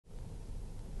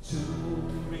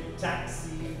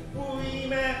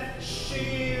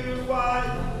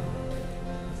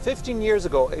"15 years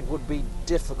ago, it would be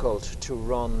difficult to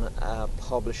run a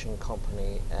publishing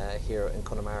company here in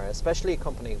Connemara, especially a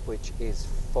company which is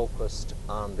focused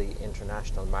on the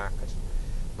international market.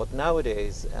 But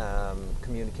nowadays,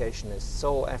 communication is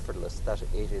so effortless that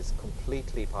it is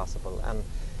completely possible. And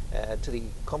to the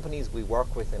companies we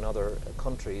work with in other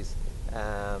countries,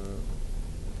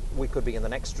 we could be in the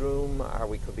next room, or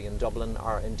we could be in Dublin,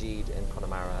 or indeed in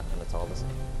Connemara, and it's all the same."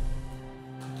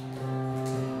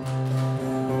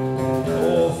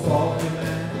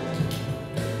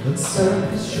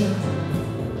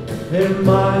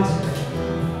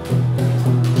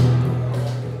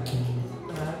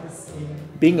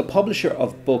 Being a publisher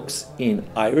of books in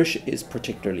Irish is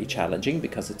particularly challenging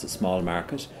because it's a small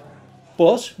market.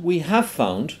 But we have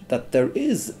found that there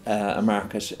is a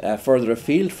market further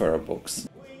afield for our books.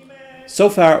 So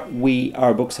far,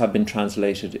 our books have been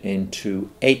translated into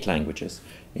 8 languages,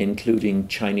 including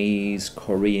Chinese,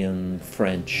 Korean,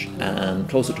 French, and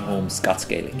closer to home, Scots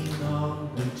Gaelic.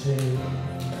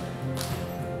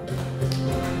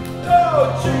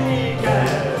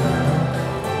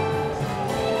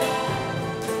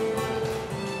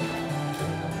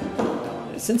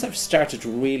 Since I've started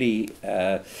really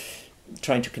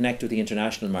trying to connect with the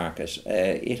international market,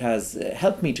 it has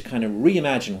helped me to kind of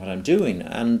reimagine what I'm doing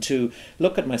and to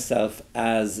look at myself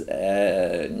as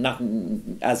not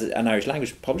as an Irish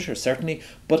language publisher, certainly,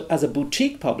 but as a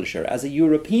boutique publisher, as a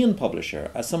European publisher,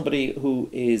 as somebody who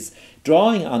is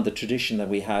drawing on the tradition that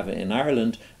we have in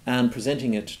Ireland and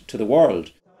presenting it to the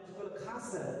world.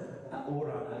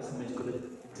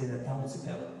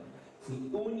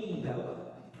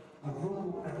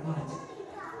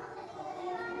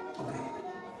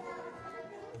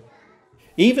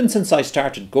 Even since I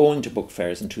started going to book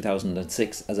fairs in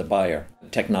 2006 as a buyer,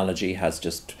 technology has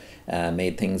just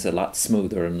made things a lot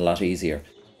smoother and a lot easier.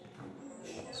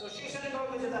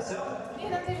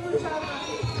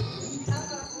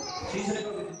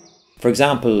 For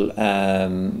example,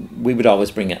 we would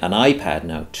always bring an iPad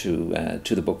now to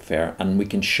the book fair, and we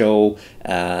can show,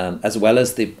 as well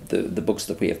as the books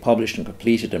that we have published and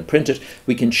completed and printed,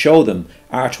 we can show them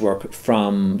artwork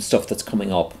from stuff that's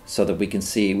coming up, so that we can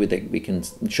see, we can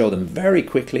show them very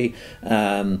quickly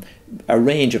a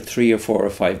range of 3 or 4 or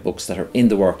 5 books that are in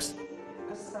the works.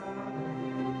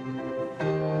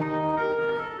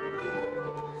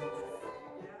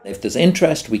 If there's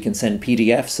interest, we can send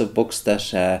PDFs of books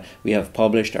that we have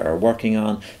published or are working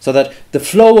on, so that the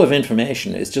flow of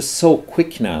information is just so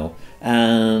quick now,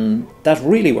 and that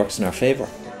really works in our favour.